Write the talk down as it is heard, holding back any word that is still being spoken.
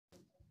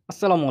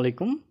আসসালামু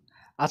আলাইকুম।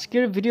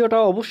 আজকের ভিডিওটা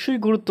অবশ্যই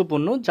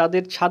গুরুত্বপূর্ণ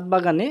যাদের ছাদ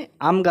বাগানে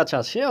আম গাছ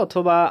আছে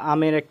অথবা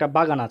আমের একটা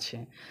বাগান আছে।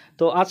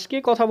 তো আজকে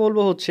কথা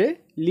বলবো হচ্ছে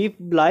লিফ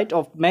ব্লাইট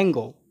অফ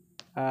ম্যাঙ্গো।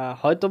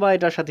 হয়তোবা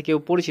এটার সাথে কেউ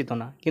পরিচিত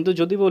না, কিন্তু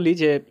যদি বলি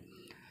যে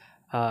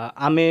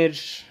আমের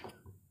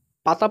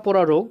পাতা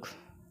পোড়া রোগ,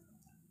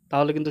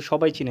 তাহলে কিন্তু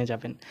সবাই চিনে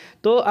যাবেন।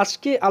 তো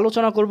আজকে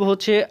আলোচনা করব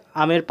হচ্ছে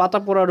আমের পাতা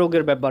পোড়া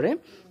রোগের ব্যাপারে।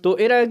 তো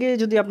এর আগে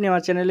যদি আপনি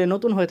আমার চ্যানেলে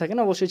নতুন হয়ে থাকেন,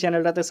 অবশ্যই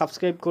চ্যানেলটাতে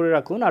সাবস্ক্রাইব করে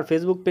রাখুন, আর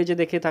ফেসবুক পেজে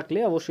দেখে থাকলে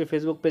অবশ্যই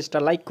ফেসবুক পেজটা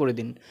লাইক করে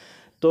দিন।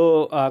 তো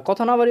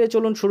কথা না বাড়িয়ে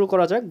চলুন শুরু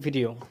করা যাক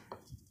ভিডিও।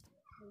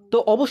 তো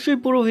অবশ্যই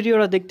পুরো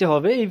ভিডিওটা দেখতে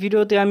হবে। এই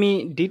ভিডিওতে আমি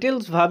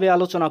ডিটেলসভাবে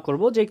আলোচনা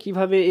করব যে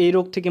কিভাবে এই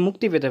রোগ থেকে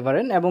মুক্তি পেতে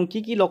পারেন এবং কি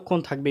কি লক্ষণ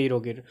থাকবে এই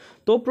রোগের।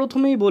 তো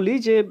প্রথমেই বলি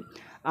যে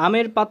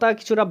আমের পাতা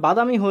কিছুটা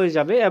বাদামি হয়ে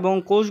যাবে এবং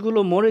কোষগুলো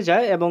মরে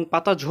যায় এবং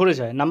পাতা ঝরে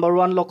যায়। নাম্বার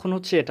 1 লক্ষণ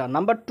হচ্ছে এটা।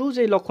 নাম্বার 2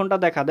 যেই লক্ষণটা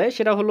দেখা দেয়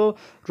সেটা হলো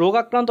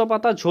রোগাক্রান্ত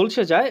পাতা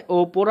ঝলসে যায় ও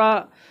পোড়া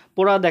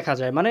পোড়া দেখা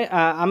যায়। মানে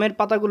আমের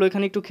পাতাগুলো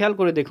এখানে একটু খেয়াল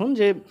করে দেখুন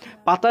যে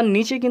পাতার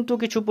নিচে কিন্তু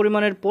কিছু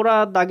পরিমাণের পোড়া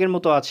দাগের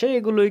মতো আছে,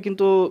 এগুলোই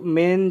কিন্তু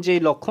মেন যেই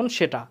লক্ষণ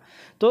সেটা।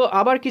 তো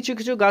আবার কিছু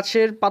কিছু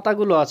গাছের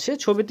পাতাগুলো আছে,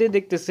 ছবিতে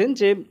দেখতেছেন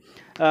যে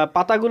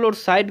পাতাগুলোর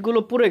সাইডগুলো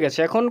পুড়ে গেছে।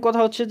 এখন কথা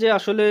হচ্ছে যে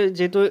আসলে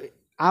যেহেতু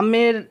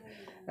আমের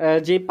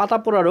যে পাতা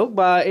পোড়া রোগ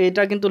বা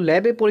এটা কিন্তু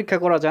ল্যাবে পরীক্ষা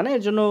করা যায় না,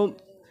 এর জন্য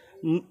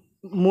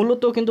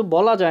মূলত কিন্তু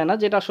বলা যায় না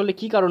যেটা আসলে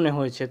কি কারণে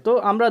হয়েছে। তো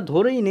আমরা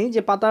ধরেই নিই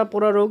যে পাতা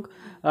পোড়া রোগ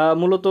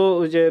মূলত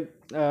ওই যে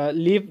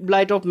লিফ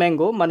ব্লাইট অফ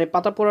ম্যাঙ্গো, মানে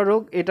পাতা পোড়া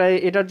রোগ,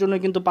 এটার জন্য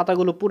কিন্তু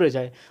পাতাগুলো পুড়ে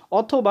যায়।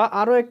 অথবা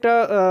আরও একটা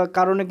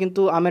কারণে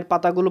কিন্তু আমের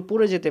পাতাগুলো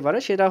পুড়ে যেতে পারে,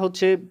 সেটা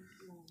হচ্ছে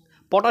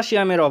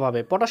পটাশিয়ামের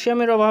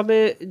অভাবে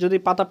যদি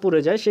পাতা পুড়ে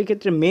যায়, সেই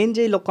ক্ষেত্রে মেন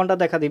যেই লক্ষণটা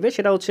দেখা দিবে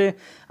সেটা হচ্ছে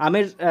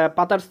আমের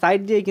পাতার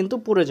সাইড দিয়ে কিন্তু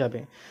পুড়ে যাবে।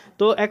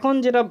 তো এখন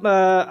যেটা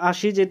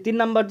আসি যে 3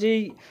 নাম্বার যেই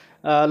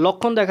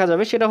লক্ষণ দেখা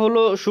যাবে সেটা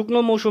হলো শুকনো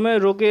মৌসুমে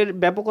রোগের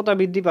ব্যাপকতা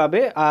বৃদ্ধি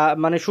পাবে।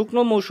 মানে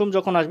শুকনো মৌসুম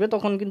যখন আসবে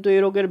তখন কিন্তু এই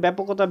রোগের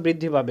ব্যাপকতা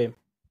বৃদ্ধি পাবে।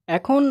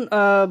 এখন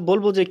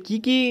বলবো যে কি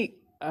কি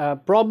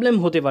প্রবলেম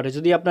হতে পারে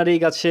যদি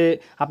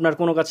আপনার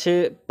কোনো গাছে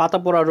পাতা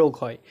পোড়া রোগ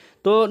হয়।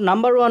 তো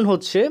নাম্বার 1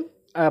 হচ্ছে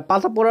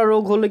পাতা পোড়া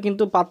রোগ হলে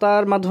কিন্তু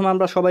পাতার মাধ্যমে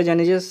আমরা সবাই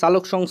জানি যে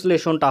সালোক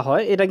সংশ্লেষণটা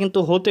হয়, এটা কিন্তু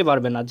হতে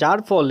পারবে না, যার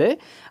ফলে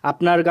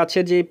আপনার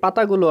গাছের যে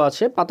পাতাগুলো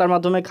আছে পাতার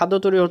মাধ্যমে খাদ্য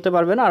তৈরি হতে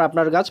পারবে না, আর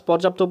আপনার গাছ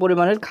পর্যাপ্ত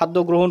পরিমাণের খাদ্য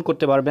গ্রহণ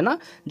করতে পারবে না,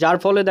 যার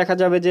ফলে দেখা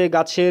যাবে যে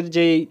গাছের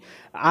যেই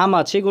আম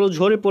আছে এগুলো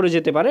ঝরে পড়ে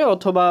যেতে পারে,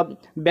 অথবা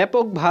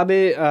ব্যাপকভাবে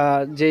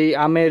যেই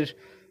আমের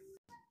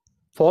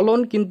ফলন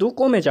কিন্তু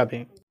কমে যাবে।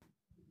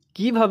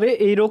 কিভাবে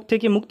এই রোগ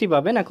থেকে মুক্তি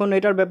পাবেন এখন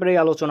এটার ব্যাপারে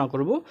আলোচনা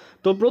করব।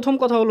 তো প্রথম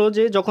কথা হলো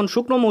যে যখন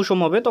শুকনো মৌসুম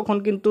হবে তখন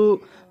কিন্তু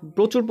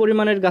প্রচুর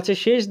পরিমাণের গাছে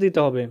সেচ দিতে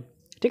হবে।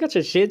 ঠিক আছে,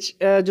 সেচ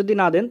যদি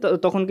না দেন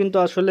তখন কিন্তু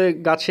আসলে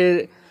গাছের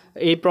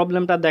এই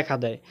প্রবলেমটা দেখা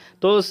দেয়।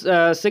 তো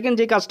সেকেন্ড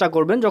যে কাজটা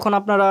করবেন, যখন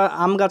আপনারা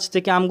আম গাছ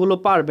থেকে আমগুলো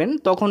পারবেন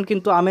তখন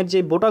কিন্তু আমের যে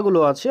বোটাগুলো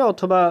আছে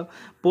অথবা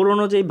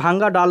পুরনো যেই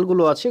ভাঙ্গা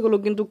ডালগুলো আছে এগুলো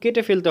কিন্তু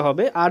কেটে ফেলতে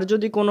হবে। আর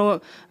যদি কোনো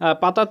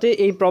পাতাতে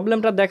এই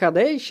প্রবলেমটা দেখা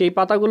দেয় সেই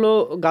পাতাগুলো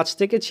গাছ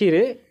থেকে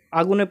ছিঁড়ে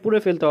আগুনে পুড়ে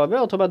ফেলতে হবে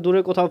অথবা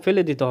দূরে কোথাও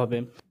ফেলে দিতে হবে।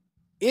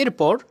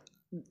 এরপর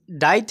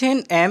ডাইথেন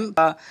এম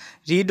বা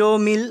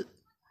রিডোমিল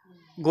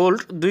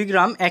গোল্ড 2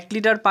 গ্রাম 1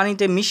 লিটার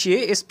পানিতে মিশিয়ে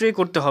স্প্রে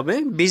করতে হবে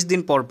 20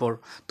 দিন পর পর।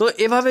 তো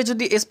এভাবে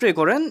যদি স্প্রে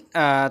করেন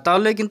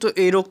তাহলে কিন্তু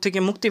এই রোগ থেকে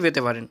মুক্তি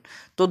পেতে পারেন।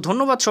 তো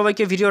ধন্যবাদ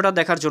সবাইকে ভিডিওটা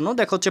দেখার জন্য।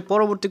 দেখা হচ্ছে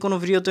পরবর্তী কোনো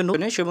ভিডিওতে।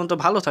 সে পর্যন্ত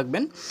ভালো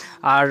থাকবেন,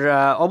 আর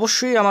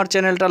অবশ্যই আমার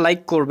চ্যানেলটা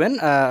লাইক করবেন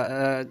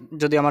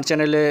যদি আমার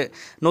চ্যানেলে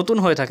নতুন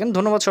হয়ে থাকেন।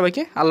 ধন্যবাদ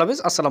সবাইকে। আল্লাহ হাফেজ।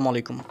 আসসালামু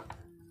আলাইকুম।